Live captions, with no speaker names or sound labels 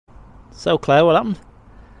So Claire, what happened?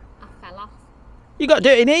 I fell off. You got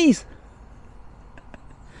dirty knees.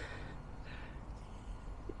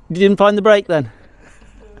 You didn't find the brake then?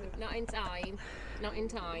 Not in time. Not in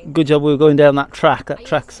time. Good job we were going down that track. That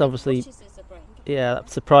track's obviously, Pushes as a brake. yeah,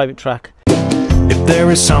 that's a private track. If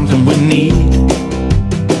there is something we need,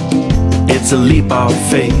 it's a leap of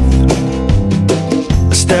faith.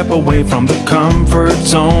 A step away from the comfort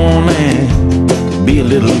zone and be a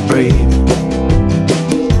little brave.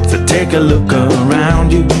 So take a look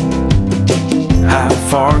around you. How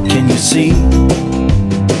far can you see?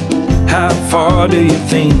 How far do you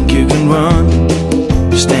think you can run?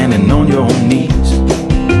 Standing on your knees.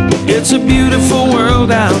 It's a beautiful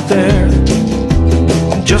world out there.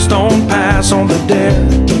 Just don't pass on the dare.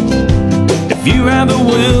 If you have the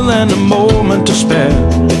will and a moment to spare,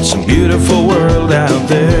 it's a beautiful world out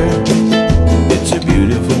there. It's a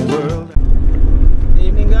beautiful world.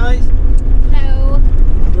 Evening, guys. Hello.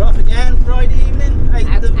 We're off again Friday evening.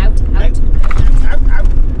 Out.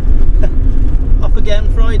 Off again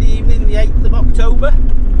Friday evening, the 8th of October.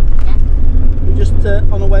 Yeah. We're just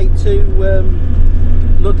on our way to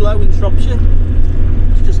Ludlow in Shropshire.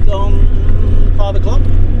 It's just gone 5 o'clock.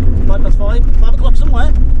 5 past 5. 5 o'clock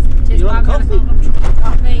somewhere. Just You want coffee?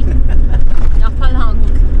 Coffee. Not for long.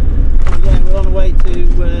 Yeah, we're on our way to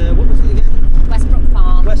what was it again? Westbrook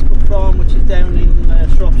Farm. Westbrook Farm, which is down in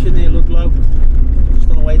Shropshire near Ludlow. Just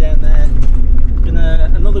on the way down there. It's been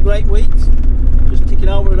another great week. Just ticking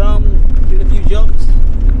over at home, doing a few jobs,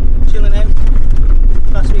 chilling out.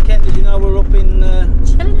 Last weekend, as you know, we're up in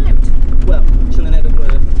Chilling out. well, chilling out at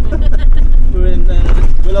work. We're in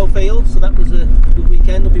Willow Fields, so that was a good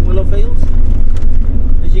weekend up in Willow Fields.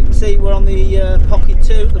 As you can see, we're on the Pocket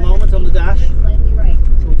 2 at the moment on the dash.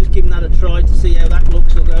 So we're just giving that a try to see how that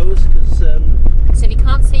looks or goes, because So if you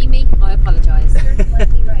can't see me, I apologise.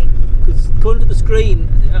 according to the screen,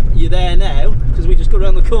 you're there now, because we just got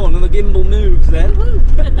around the corner and the gimbal moves then.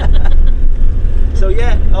 So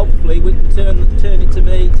yeah, hopefully we can turn it to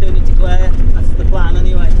me, turn it to Claire. That's the plan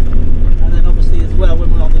anyway. And then obviously as well,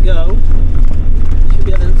 when we're on the go, you should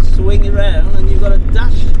be able to swing it around, and you've got a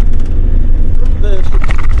dash front version.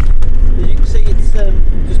 As you can see, it's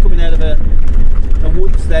just coming out of a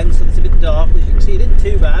woods then, so it's a bit dark. As you can see, it isn't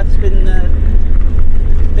too bad. It's been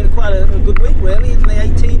quite a good week really, in the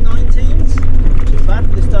 18-19s. Not too bad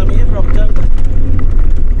for this time of year for October.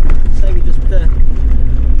 So we just on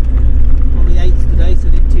the 8th today, so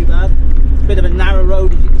it isn't too bad. It's a bit of a narrow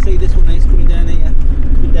road, as you can see. This one is coming down here,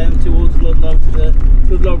 coming down towards Ludlow to the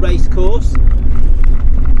Ludlow race course. The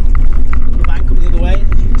bank coming the other way, as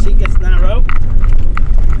you can see, it gets narrow.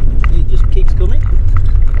 And it just keeps coming.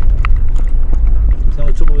 It's the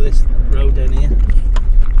only trouble with this road down here.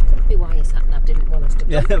 Could be why your sat-nav didn't want us to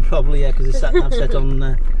go. Yeah, probably, yeah, because it's sat-nav set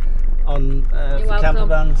on for camper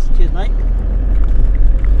vans. Cheers, mate.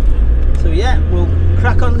 So yeah, we'll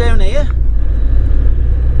crack on down here,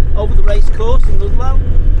 over the race course in Ludlow,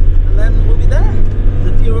 and then we'll be there.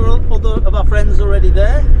 There's a few other of our friends already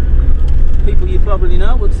there. People you probably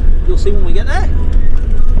know, but you'll see when we get there.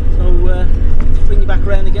 So just bring you back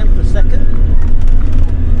around again for a second.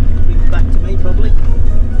 Bring you back to me probably.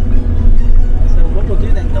 So what we'll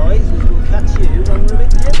do then, guys, is we'll catch you when we're a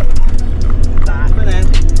bit near. Bye for now.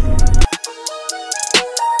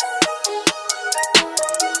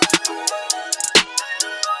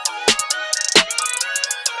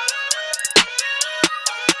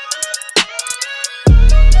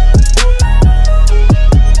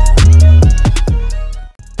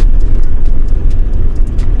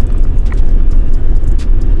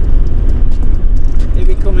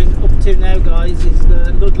 Now guys is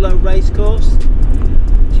the Ludlow racecourse,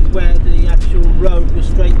 which is where the actual road goes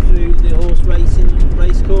straight through the horse racing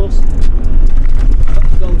racecourse.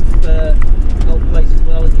 Got the golf place as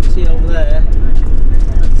well, as you can see over there.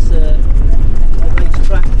 That's the race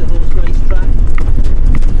track, the horse race track,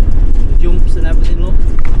 the jumps and everything. Look,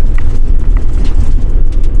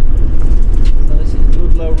 so this is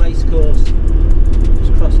Ludlow racecourse,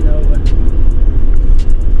 just crossing over.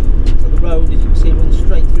 So the road, as you can see, runs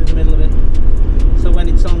straight through the middle of it. So when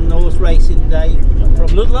it's on horse racing day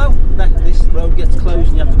from Ludlow, this road gets closed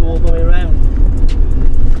and you have to go all the way around.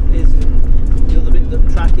 Here's the other bit of the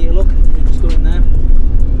track here, look, we're just going there,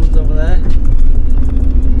 runs over there.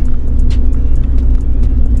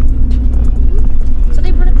 So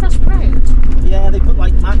they run across the road? Yeah, they put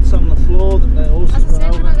like mats on the floor that the horses run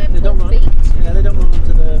over. They don't run, yeah, they don't run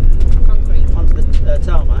onto the concrete, onto the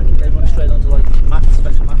tarmac. They run straight onto like mats,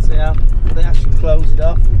 special mats they have. But they actually close it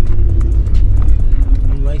off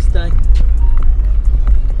on race day.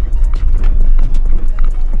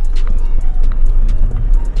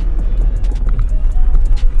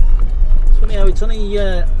 It's only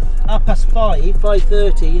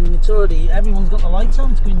 5:30, and it's already, everyone's got the lights on.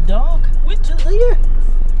 It's going dark. Winter's here.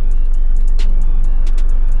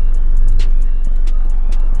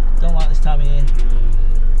 Don't like this time of year.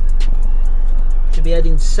 Should be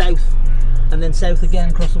heading south, and then south again,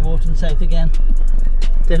 across the water and south again,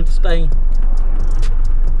 down to Spain.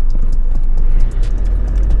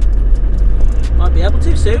 Might be able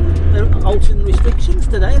to soon. They're altering restrictions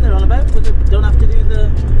today. They're on about, but they don't have to do the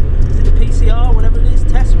PCR, whatever it is,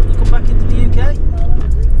 test when you come back into the UK.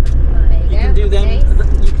 You can do them.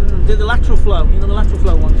 You can do the lateral flow. You know the lateral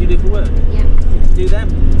flow ones you do for work. Yeah. You can do them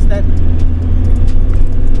instead.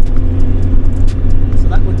 So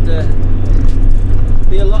that would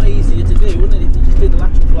be a lot easier to do, wouldn't it? If you just do the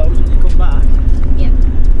lateral flows when you come back. Yeah.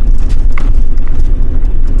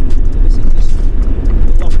 So this is just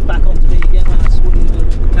locked back onto me again when I swing the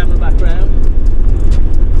camera back round.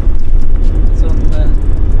 So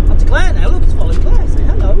on to Claire now. Look, it's following Claire. Say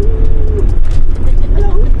hello.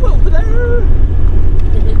 Hello, over there.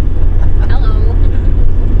 Hello.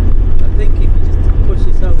 I think if you just push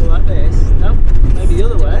this over like this, no, maybe the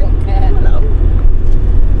other way. Hello.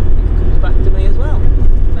 It comes back to me as well.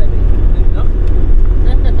 Maybe not.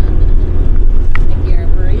 Thank you,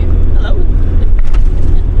 Brian. Hello.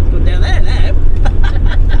 It's going down there now.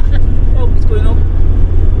 Oh, it's going up.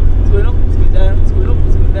 It's going up. It's going down. It's going up.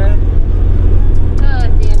 It's going down. Oh,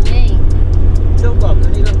 dear me. Tilt log. I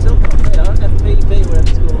need a tilt log. They are FPP, wherever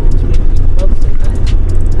it's called. Which means we can both do that.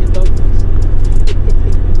 In both ways.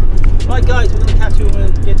 Right, guys, we're going to catch you when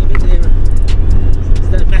we're getting a bit nearer.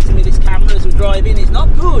 Instead of messing with this camera as we're driving, it's not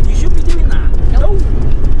good. You should be doing that. Nope.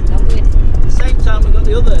 Not good. At the same time, we've got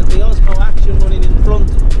the Osmo Action running in front.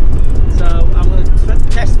 So I'm going to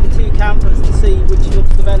test the two cameras to see which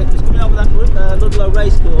looks the better. Because coming over that Ludlow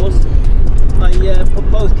racecourse, I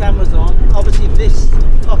put both cameras on. Obviously, this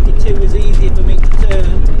Pocket 2 was easier for me to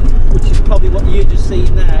turn, which is probably what you just see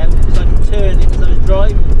now, because I can turn it as I was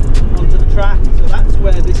driving onto the track. So that's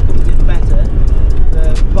where this comes in better,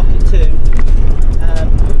 the Pocket 2.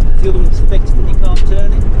 The other one's fixed and you can't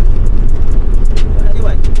turn it. But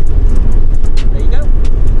anyway, there you go.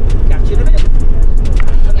 Catch you in a bit.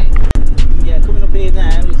 Okay. Yeah, coming up here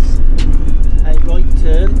now is a right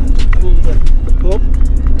turn for the pub.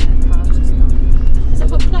 Is the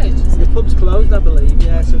pub closed? The pub's closed, I believe,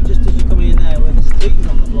 yeah, so just as you come in there where the street is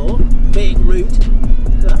on the floor, main route.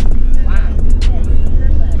 So, Wow.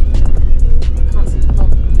 I can't see the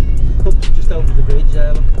pub. pub's just over the bridge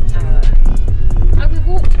there. Look. Oh, we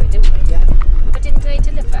walked to it, didn't we? Yeah. But didn't they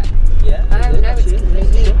deliver? Yeah. Oh, they did, no, it's actually.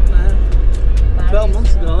 completely- Shut now. 12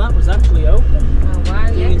 months ago that was actually open. Oh, wow,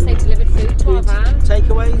 yeah, because they delivered food to our van.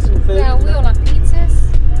 Takeaways and food. Well, we all had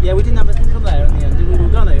pizzas. Yeah, we didn't have anything from there in the end. We were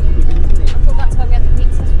going to, but we didn't. I thought that's where we had the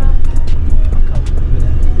pizzas from. I can't remember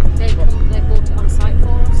now. They bought it on site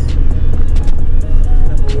for us.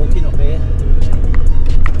 And we're walking up here.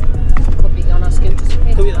 Could be on our scooters up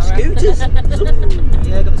here Could be on tomorrow. scooters.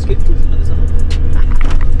 Yeah, got the scooters under the summer.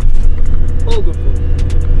 All good fun.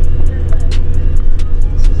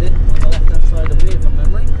 This is it, on the left hand side of here from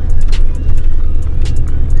memory.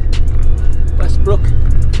 Westbrook.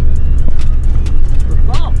 Westbrook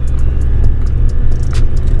Farm.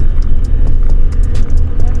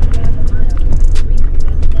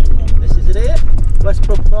 This is it here.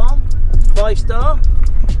 Westbrook Farm. 5-star.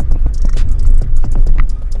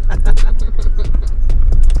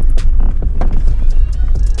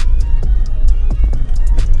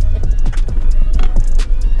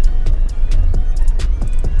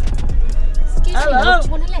 Excuse Hello. me, love, do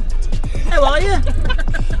you want a lift? How are you?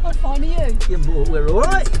 I'm fine, are you? Yeah, we're all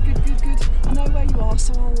right. Good, good, good. I know where you are,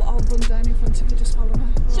 so I'll run down in front of you, just follow me.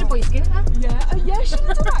 Should have bought you a scooter. Yeah, oh yeah, she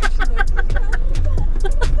did actually.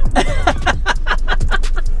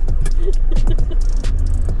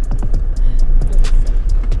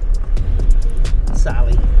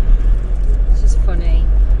 Sally. She's funny.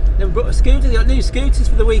 Never brought a scooter. They got new scooters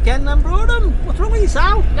for the weekend. Then brought them. What's wrong with you,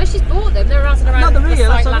 Sal? No, she's bought them. They were out and around Not the the real,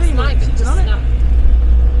 site that's what I last mean, night, but she's just on it. not.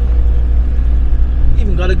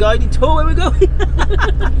 Even got a guided tour where we're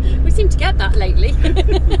going. We seem to get that lately.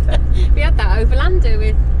 We had that overlander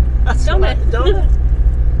with That's Donna. right, Donna.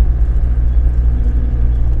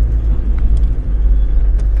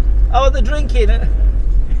 Oh, they're drinking it.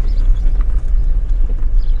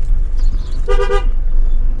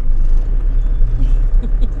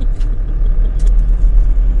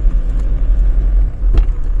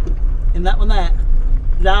 In that one there.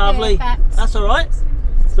 Lovely. Perfect. That's all right.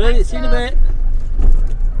 Brilliant. See you in a bit.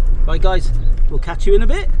 Right, guys. We'll catch you in a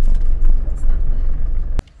bit.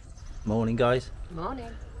 Morning, guys. Morning.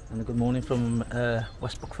 And a good morning from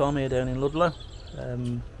Westbrook Farm here down in Ludlow.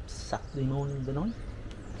 Saturday morning the 9th.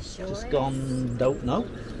 Sure Just is. gone, don't know.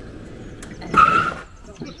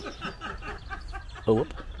 Oh,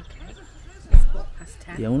 up. It's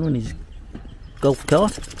 10:15. The owner and his golf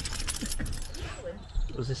cart.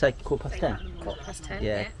 What does it say? 10:15? 10:15.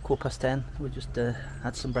 Yeah, 10:15. We just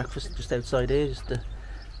had some breakfast just outside here, just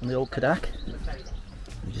on the old Kadak.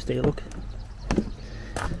 Just take a look.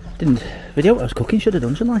 Didn't video what I was cooking, should have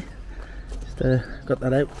done, shouldn't I? Just got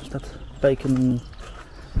that out, just had bacon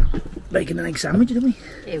and egg sandwich, didn't we?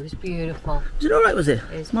 It was beautiful. Was it alright, was it?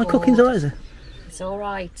 It was My cooking's alright, is it? It's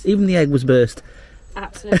alright. Even the egg was burst.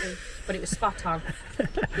 Absolutely. But it was spot on.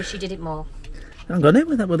 Wish you did it more. I'm going in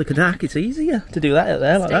with that with the Kadak, it's easier to do that out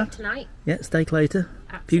there like Steak that. tonight. Yeah, steak later.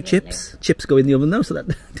 A few Absolutely. chips. Chips go in the oven though, so that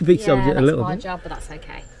defeats the object a little that's my bit. job, but that's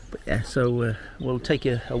okay. But yeah, so we'll take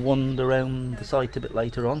a wander around the site a bit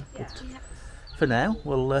later on. But for now,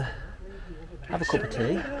 we'll have a cup of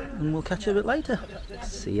tea and we'll catch you a bit later.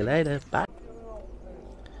 See you later. Bye.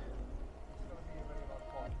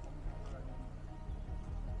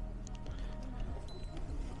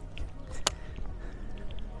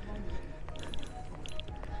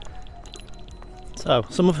 So,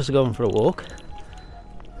 some of us are going for a walk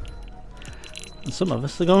and some of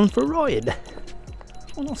us are going for a ride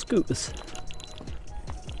on our scooters.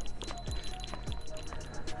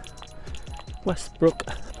 Westbrook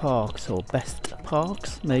Parks, or Best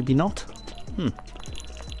Parks, maybe not.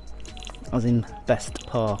 As in Best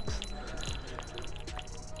Parks.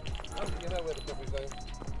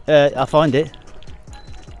 I'll find it.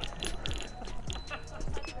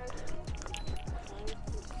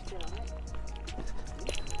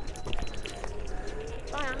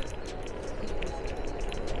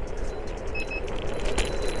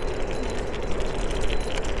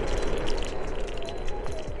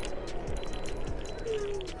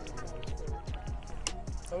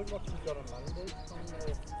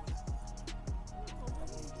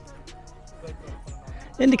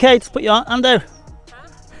 Indicates, put your hand out.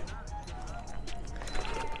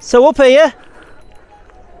 So up here,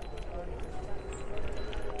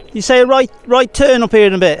 you say a right turn up here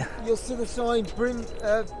in a bit. You'll see the sign,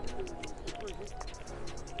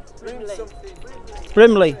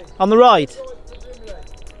 Brimley, on the right.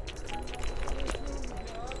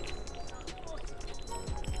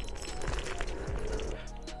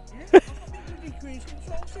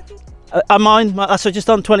 I mind, so just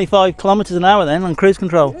on 25 kilometres an hour then on cruise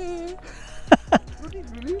control.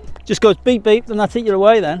 Just goes beep beep and that's it, you're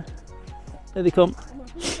away then. There they come.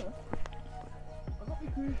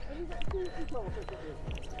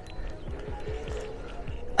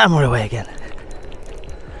 And we're away again.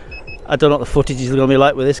 I don't know what the footage is going to be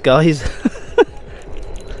like with this, guys.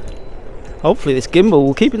 Hopefully this gimbal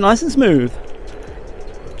will keep it nice and smooth.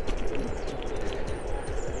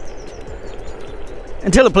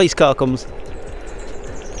 Until a police car comes.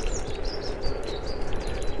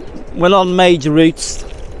 We're on major routes,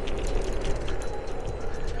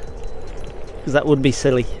 because that would be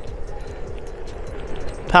silly.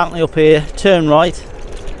 Apparently up here, turn right,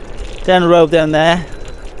 down the road down there,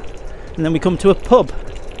 and then we come to a pub.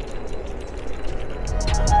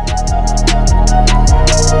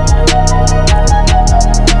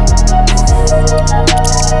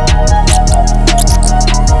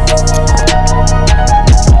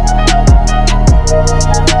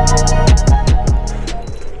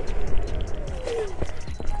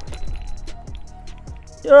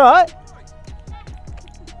 You alright?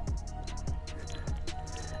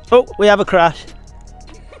 Oh, we have a crash.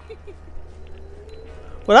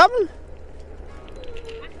 What happened?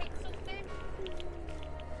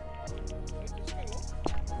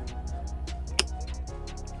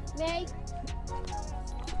 Me?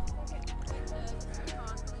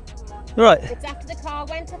 You're right. It's after the car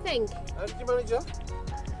went, I think. How did you manage that?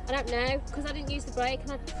 I don't know, because I didn't use the brake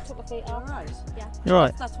and I took my feet off. Alright. Yeah. You're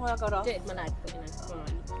right. That's why I got off. Did my leg, but you know, it's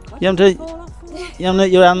alright. You haven't Fall off for that. you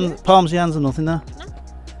haven't your hand, palms of your hands or nothing there? No.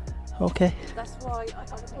 Okay. That's why I'm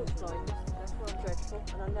punchline. That's why I'm dreadful.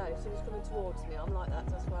 And I know as soon as it's coming towards me, I'm like that.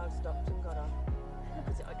 That's why I stopped and got off.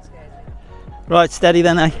 Because it scares me. Right, steady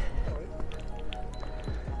then, eh?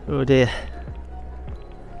 Oh dear.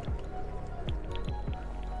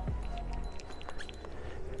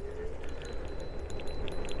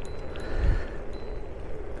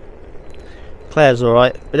 Claire's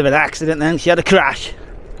alright. Bit of an accident then, she had a crash.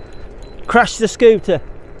 Crashed the scooter.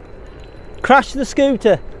 Crashed the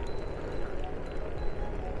scooter.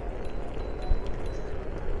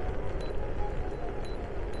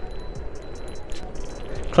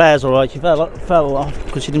 Claire's alright, she fell off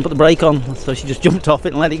because she didn't put the brake on, so she just jumped off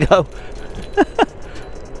it and let it go.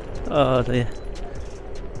 Oh dear.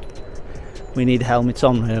 we need helmets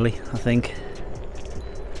on, really. I think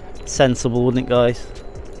sensible, wouldn't it, guys?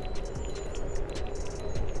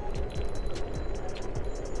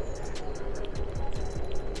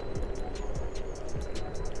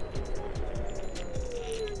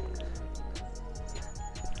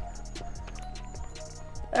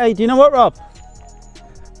 Hey, do you know what, Rob?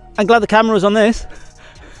 I'm glad the camera's on this.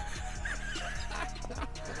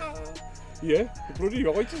 Yeah, the bloody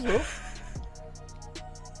right as well.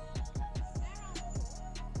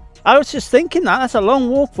 I was just thinking that's a long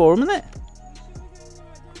walk for him, isn't it?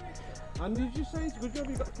 And did you say it's a good job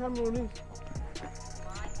you got the camera on it?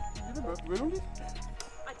 You did a bit on it?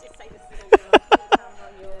 I just say this is the camera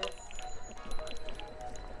on yours.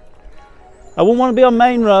 I wouldn't want to be on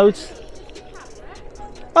main roads.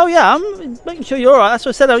 Oh yeah, I'm making sure you're alright. That's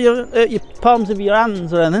what I said, your palms of your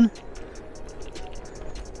hands or anything.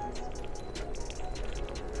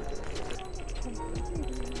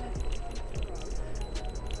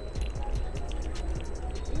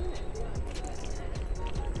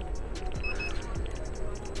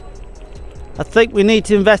 I think we need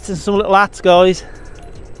to invest in some little hats, guys.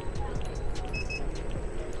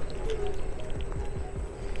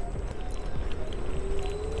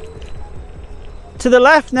 To the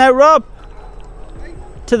left now, Rob.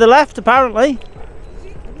 To the left, apparently.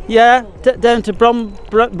 Yeah, down to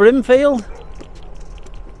Brimfield.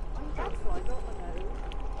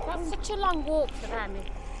 That's such a long walk for them.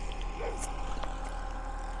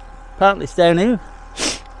 Apparently it's down here.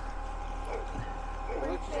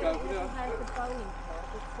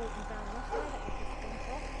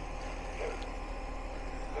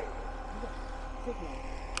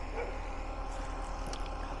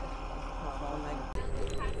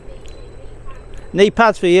 Knee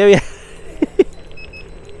pads for you, yeah.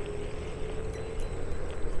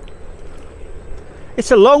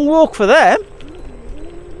 It's a long walk for them.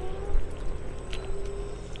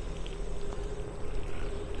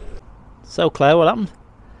 So Claire, what happened?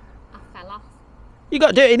 I fell off. You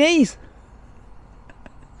got dirty knees.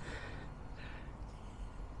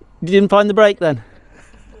 You didn't find the brake then?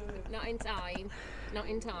 Not in time. Not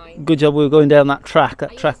in time. Good job we were going down that track.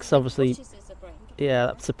 That track's obviously, Pushes as a brake. yeah,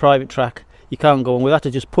 that's a private track. You can't go on. We've had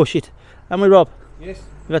to just push it. Haven't we, Rob? Yes.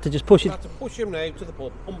 We've had to just push You it had to push him now to the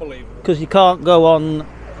pub. Unbelievable. because you can't go on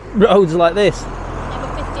roads like this. They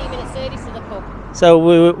were 15 minutes early to the pub. So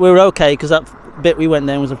we were okay because that bit we went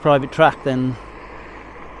down was a private track. Then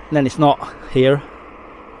it's not here.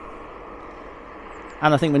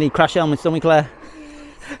 And I think we need crash helmets, don't we, Claire?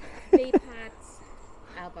 Knee pads,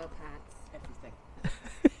 elbow pads, everything.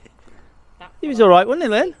 He was all right, wasn't he,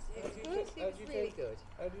 Lynn?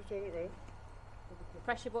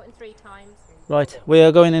 Pressure button 3 times. Right, we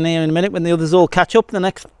are going in here in a minute when the others all catch up.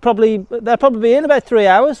 They'll probably be in about 3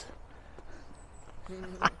 hours.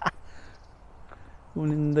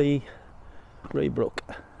 One in the Raybrook.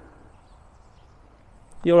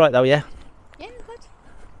 You all right though, yeah? Yeah, good.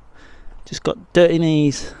 Just got dirty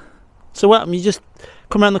knees. So what happened? You just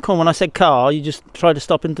come around the corner when I said car, you just tried to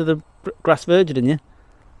stop into the grass verge, didn't you?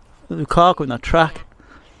 The car going that track.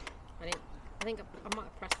 I think I might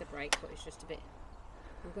have pressed the brake, but it's just a bit.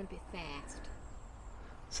 We're going to be fast.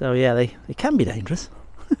 So yeah, they can be dangerous.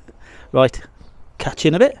 Right, catch you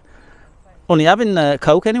in a bit. Only having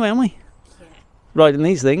Coke anyway, aren't we? Yeah. Riding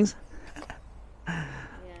these things. Yeah.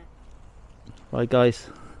 Right guys,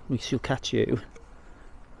 we shall catch you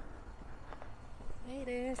There it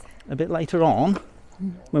is. a bit later on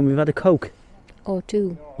when we've had a Coke Or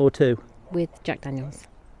 2 or two. with Jack Daniels.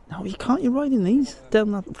 No, you can't. You're riding these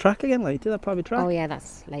down that track again later, that private track. Oh yeah,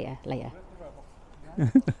 that's later.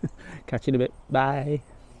 Catch you in a bit. Bye.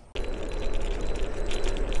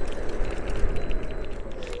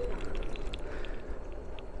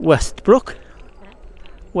 Westbrook.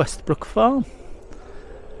 Westbrook Farm.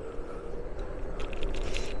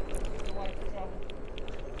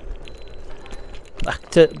 Back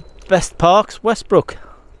to Best Parks, Westbrook.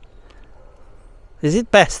 Is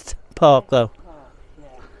it Best Park though?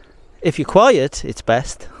 If you're quiet, it's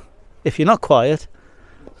best. If you're not quiet,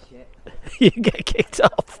 you get kicked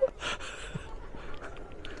off.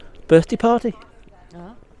 Birthday party?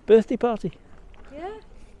 Birthday party? Yeah,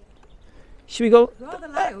 Should we go? rather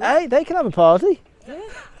loud. Hey, they can have a party. No,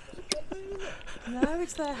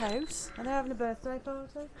 it's their house and they're having a birthday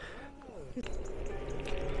party.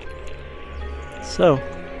 So,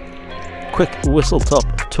 quick whistle top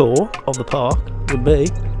tour of the park would be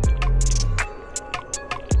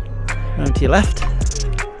round to your left,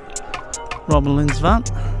 Rob and Lynn's van.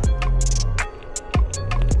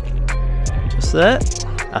 Just there.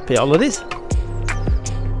 Happy holidays.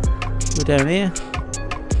 We're down here.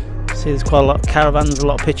 See, there's quite a lot of caravans, a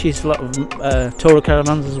lot of pitches, a lot of tourer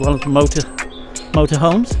caravans as well as motor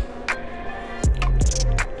homes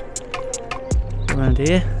around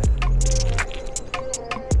here.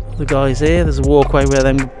 The guys here, there's a walkway where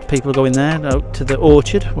them people are going there out to the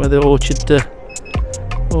orchard, where the orchard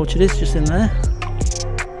is, just in there,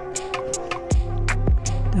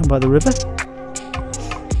 down by the river.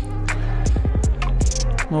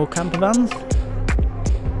 More camper vans.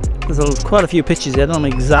 There's quite a few pitches here. I don't know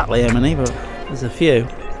exactly how many, but there's a few.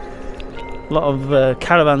 A lot of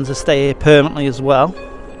caravans that stay here permanently as well,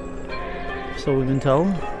 so we've been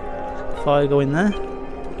told. Fire going there.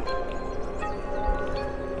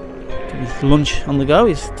 His lunch on the go,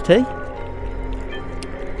 his tea.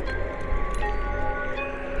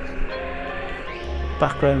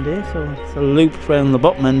 Background here, so it's a loop around the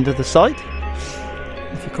bottom end of the site.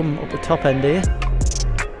 If you come up the top end here,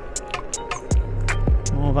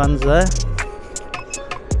 more vans there.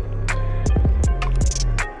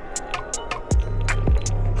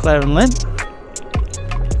 Claire and Lynn.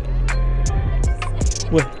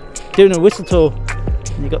 We're doing a whistle tour.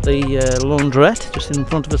 And you've got the laundrette just in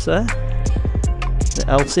front of us there. The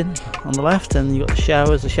Elsin on the left, and you've got the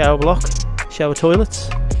showers, the shower block, shower toilets.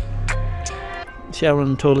 Shower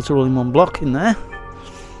and toilets are all in one block in there.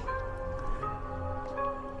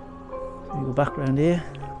 So you go back around here.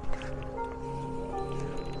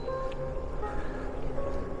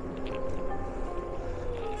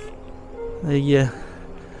 The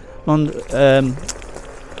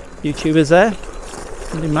YouTubers there,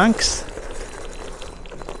 the Manx.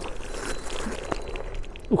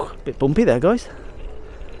 Ooh, a bit bumpy there, guys.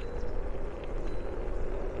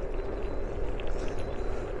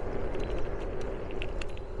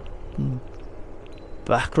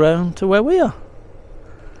 Back round to where we are.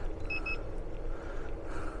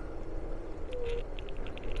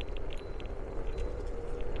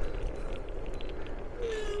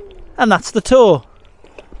 And that's the tour.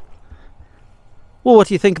 Well, what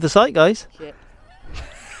do you think of the site, guys? Shit.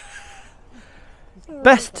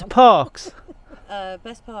 Best parks.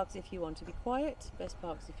 Best parks if you want to be quiet. Best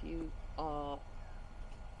parks if you are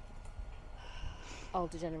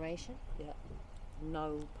Older generation. yeah.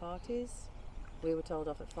 No parties. We were told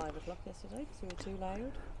off at 5 o'clock yesterday because we were too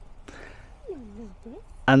loud.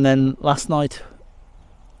 And then last night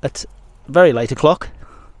at very late o'clock,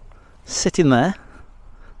 sitting there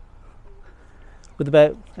with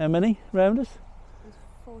about how many round us?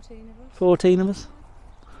 14 of us. 14 of us.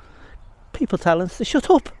 People telling us to shut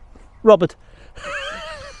up, Robert.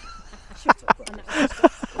 Shut up. See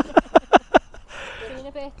you in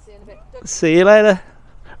a bit. See you in a bit. See you later.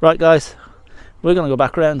 Right, guys, we're going to go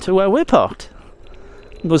back around to where we're parked.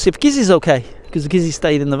 I'm going to see if Gizzy's okay, because Gizzy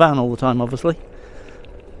stayed in the van all the time, obviously.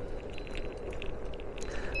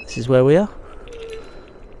 This is where we are.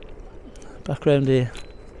 Back round here.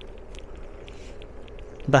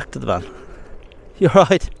 Back to the van. You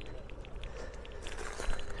alright?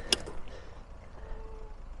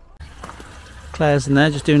 Claire's in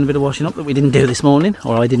there just doing a bit of washing up that we didn't do this morning,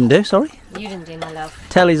 or I didn't do, sorry. You didn't do, my love.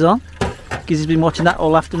 Telly's on. Gizzy's been watching that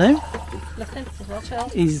all afternoon. Nothing. It's well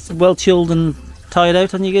chilled. He's well chilled and tired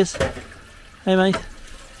out on you, Giz. Hey mate.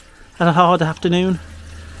 Had a hard afternoon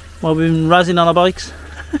while we've been razzing on our bikes.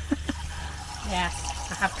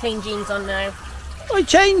 Yes. I have clean jeans on now. I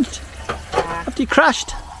changed after you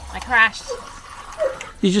crashed. I crashed.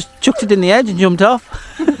 You just chucked it in the edge and jumped off.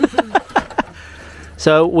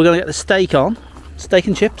 So we're going to get the steak on. Steak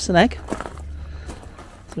and chips and egg.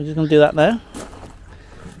 So we're just going to do that now.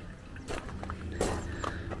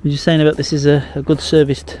 We're just saying about this is a good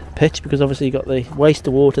serviced pitch, because obviously you've got the waste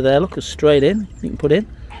of water there, look, straight in, you can put in,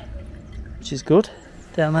 which is good.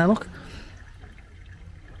 Down there, look.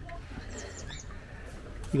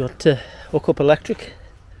 You got hook up electric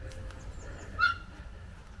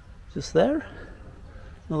just there.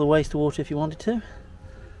 Another waste of water if you wanted to.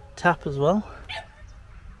 Tap as well.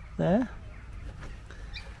 There.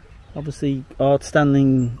 Obviously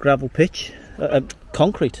outstanding gravel pitch,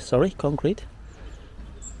 concrete, sorry, concrete.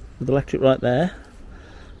 With electric right there.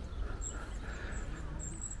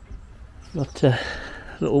 Got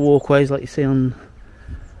little walkways like you see on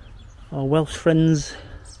our Welsh friends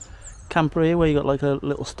camper here, where you got like a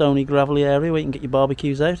little stony gravelly area where you can get your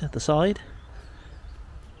barbecues out at the side,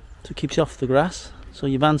 so it keeps you off the grass, so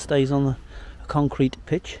your van stays on a concrete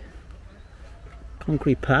pitch,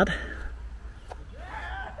 concrete pad,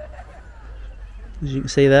 as you can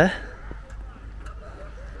see there.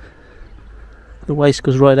 The waste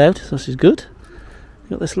goes right out, so this is good. You've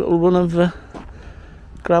got this little run of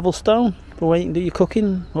gravel stone for where you can do your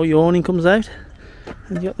cooking, or your awning comes out,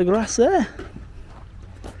 and you've got the grass there.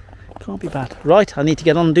 Can't be bad. Right, I need to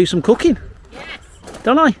get on and do some cooking. Yes.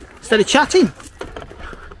 Don't I? Instead of chatting.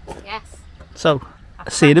 Yes. So,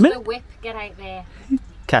 see you in a minute. The whip, get out there.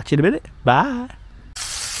 Catch you in a minute. Bye.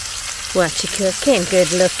 What you cooking?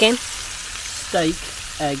 Good looking. Steak,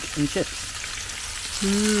 egg and chips.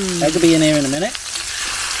 Egg will be in here in a minute.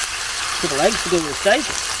 Couple of eggs to go with the steak.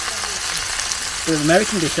 Bit of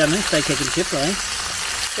American dish, haven't we? Steak, egg and chips, right?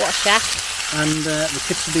 What a chef. And the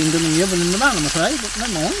chips are being done in the oven in the van, I'm afraid, but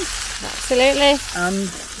never mind. Absolutely. And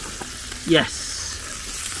yes.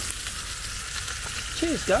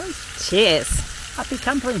 Cheers, guys. Cheers. Happy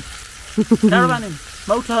camping, caravanning,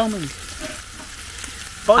 motorhoming.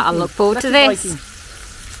 I'll look forward to record this.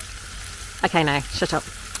 Okay, now shut up.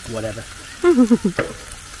 Whatever.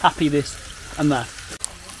 Happy this and that.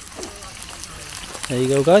 There you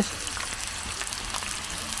go, guys.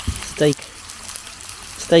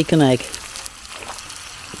 Steak and egg.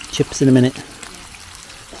 Chips in a minute.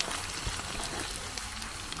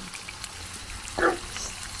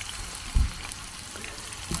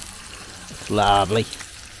 It's lovely.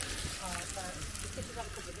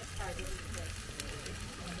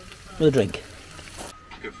 With a drink.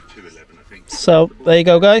 So there you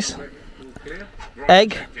go, guys.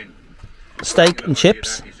 Egg, steak and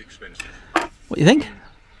chips. What do you think?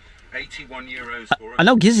 81 euros for I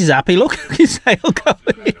know Gizzy's happy, look, his tail going.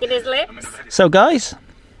 Licking his lips. So guys,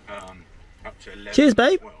 up to 11. cheers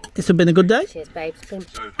babe. This has been a good day. Cheers, babe. It's been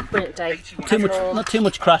a brilliant day. Not too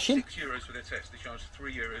much crashing. €6 for the test. They charge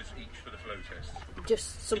 €3 each for the flow test.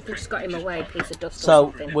 Just something just got in my way, a piece of dust or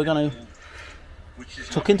So something. we're going to Which is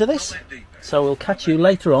tuck into this. So we'll catch you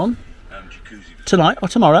later on, jacuzzi. tonight or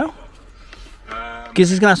tomorrow.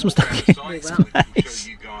 Gizzy's going to have some stuff. Side, which will Nice.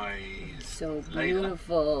 show you guys So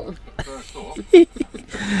beautiful. first off.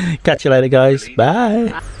 Catch you later, guys.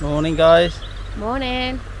 Bye. Morning, guys.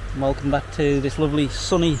 Morning. Welcome back to this lovely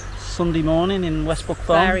sunny Sunday morning in Westbrook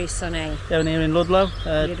Farm. Very sunny. Down here in Ludlow,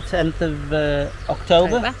 Beautiful. 10th of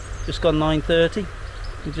October. October. Just gone 9:30.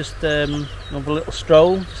 We just have a little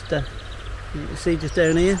stroll. Just you can see just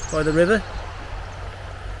down here by the river.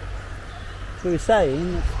 So we were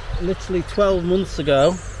saying, literally 12 months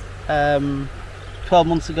ago. 12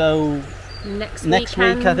 months ago. Next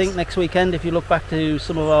Week, I think, next weekend. If you look back to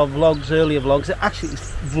some of our vlogs, earlier vlogs, actually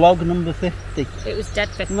it's vlog number 50. It was dead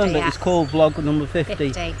 50. Remember, yeah. it's called vlog number 50.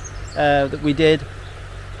 50. That we did,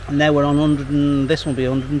 and now we're on 100 and this will be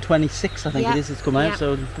 126 I think Yeah. it is, it's come out. Yeah.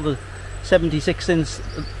 So 76 since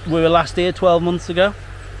we were last here 12 months ago,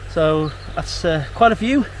 so that's quite a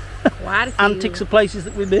few Quite a few. antics of places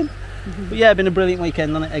that we've been. But yeah, been a brilliant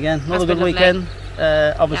weekend on it again. Another good been lovely. weekend.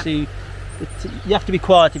 Obviously you have to be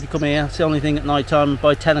quiet if you come here. It's the only thing at night time.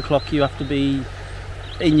 By 10 o'clock you have to be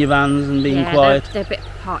in your vans and being Yeah, quiet. They're a bit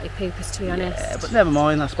party poopers, to be honest. Yeah, but never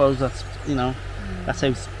mind, I suppose that's, you know, that's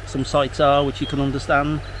how some sites are, which you can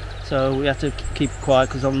understand. So we had to keep quiet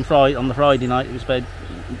because on the Friday night it was about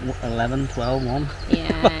 11, 12, 1.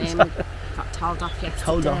 Yeah, and got told off yesterday.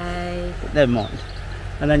 Told off. But never mind.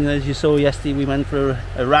 And then, as you saw yesterday, we went for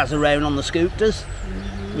a razz around on the scooters.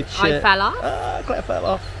 Which I fell off. Claire fell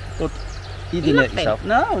off. But you You didn't hurt laughing? yourself.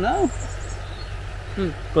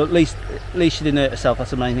 No. But at least you didn't hurt yourself.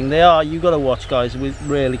 That's the main thing. They are. You got to watch, guys. We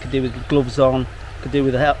really could do with gloves on. Could do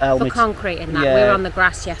with a For helmet. concrete and that. Yeah. We were on the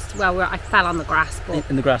grass yesterday. Well, I fell on the grass, but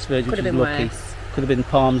In the grass verge, could which have is been lucky. worse. Could have been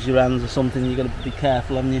palms your hands or something. You've got to be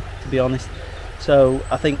careful, haven't you, to be honest. So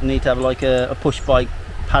I think we need to have like a push bike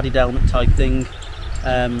padded helmet type thing,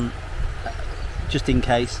 just in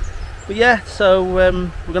case. But yeah, so we're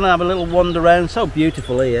going to have a little wander around. So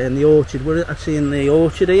beautiful here in the orchard. We're actually in the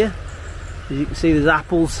orchard here. As you can see, there's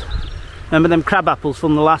apples. Remember them crab apples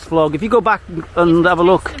from the last vlog? If you go back and have a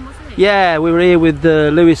look. Yeah, we were here with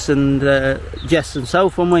Lewis and Jess and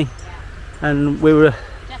Soph, weren't we? And we were.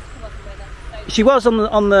 She was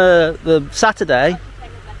on the Saturday.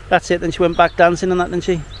 That's it. Then she went back dancing and that, didn't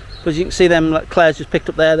she? Because you can see them. Like Claire's just picked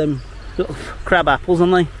up there. Them little crab apples,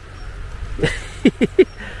 haven't they?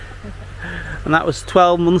 And that was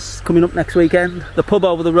 12 months coming up next weekend. The pub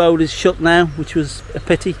over the road is shut now, which was a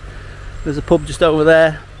pity. There's a pub just over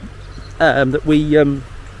there that we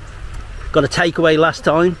got a takeaway last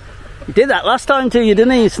time. He did that last time to you,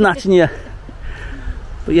 didn't he? Snatching you.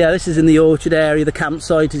 But yeah, this is in the orchard area, the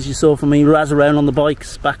campsite, as you saw from me. Razz around on the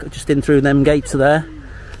bikes, back just in through them gates there.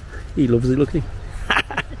 He loves it, look at him.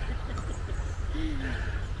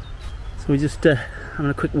 So we're just having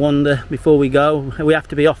a quick wander before we go. We have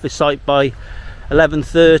to be off this site by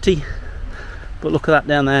 11:30. But look at that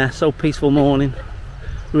down there, so peaceful morning.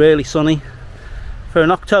 Really sunny. For an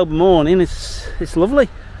October morning, it's lovely.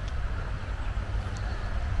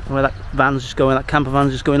 Where that van's just going, that camper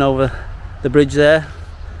van's just going over the bridge there.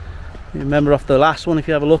 You remember off the last one, if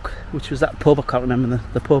you have a look, which was that pub. I can't remember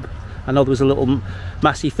the pub. I know there was a little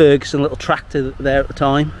Massey Ferguson little tractor there at the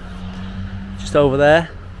time, just over there.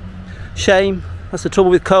 Shame, that's the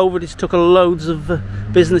trouble with COVID. It's took loads of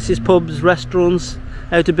businesses, pubs, restaurants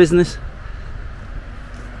out of business,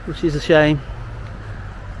 which is a shame.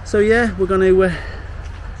 So yeah, we're going to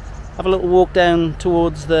have a little walk down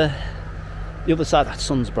towards the other side. That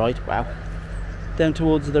sun's bright, wow. Down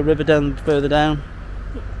towards the river, down further down.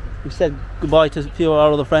 We've said goodbye to a few of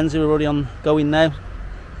our other friends who are already on going now.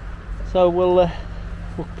 So we'll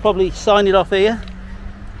probably sign it off here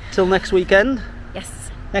till next weekend. Yes.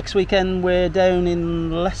 Next weekend we're down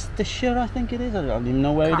in Leicestershire, I think it is. I don't even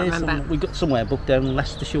know where Can't it is. remember. We've got somewhere booked down in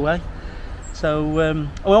Leicestershire way. So,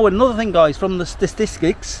 well, another thing, guys, from the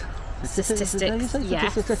statistics. Statistics, yeah.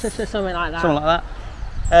 Something like that. Something like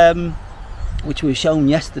that. Which we were shown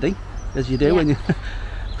yesterday, as you do Yeah. when you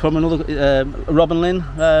from another Robin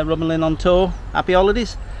Lynn on tour. Happy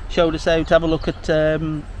holidays. Showed us how to have a look at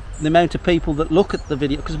the amount of people that look at the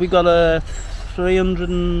video, because we got a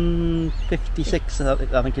 356,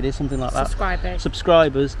 I think it is, something like that.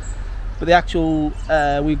 Subscribers. But the actual,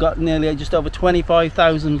 we got nearly just over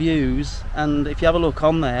 25,000 views, and if you have a look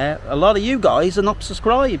on there, a lot of you guys are not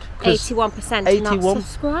subscribed. 81% are not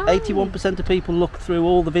subscribed. 81% of people look through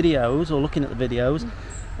all the videos, or looking at the videos,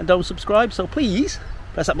 and don't subscribe. So please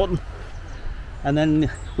press that button, and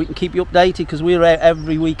then we can keep you updated, because we're out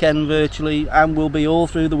every weekend virtually, and we'll be all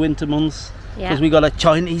through the winter months, because we got a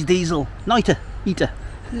Chinese diesel Niter heater,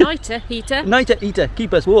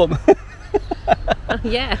 keep us warm.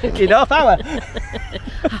 Yeah. In half hour.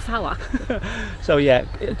 Half hour. So yeah,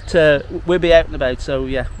 we'll be out and about. So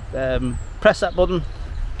yeah, press that button,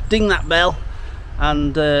 ding that bell,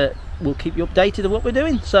 and we'll keep you updated of what we're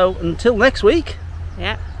doing. So until next week.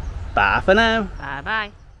 Yeah. Bye for now. Bye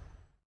bye.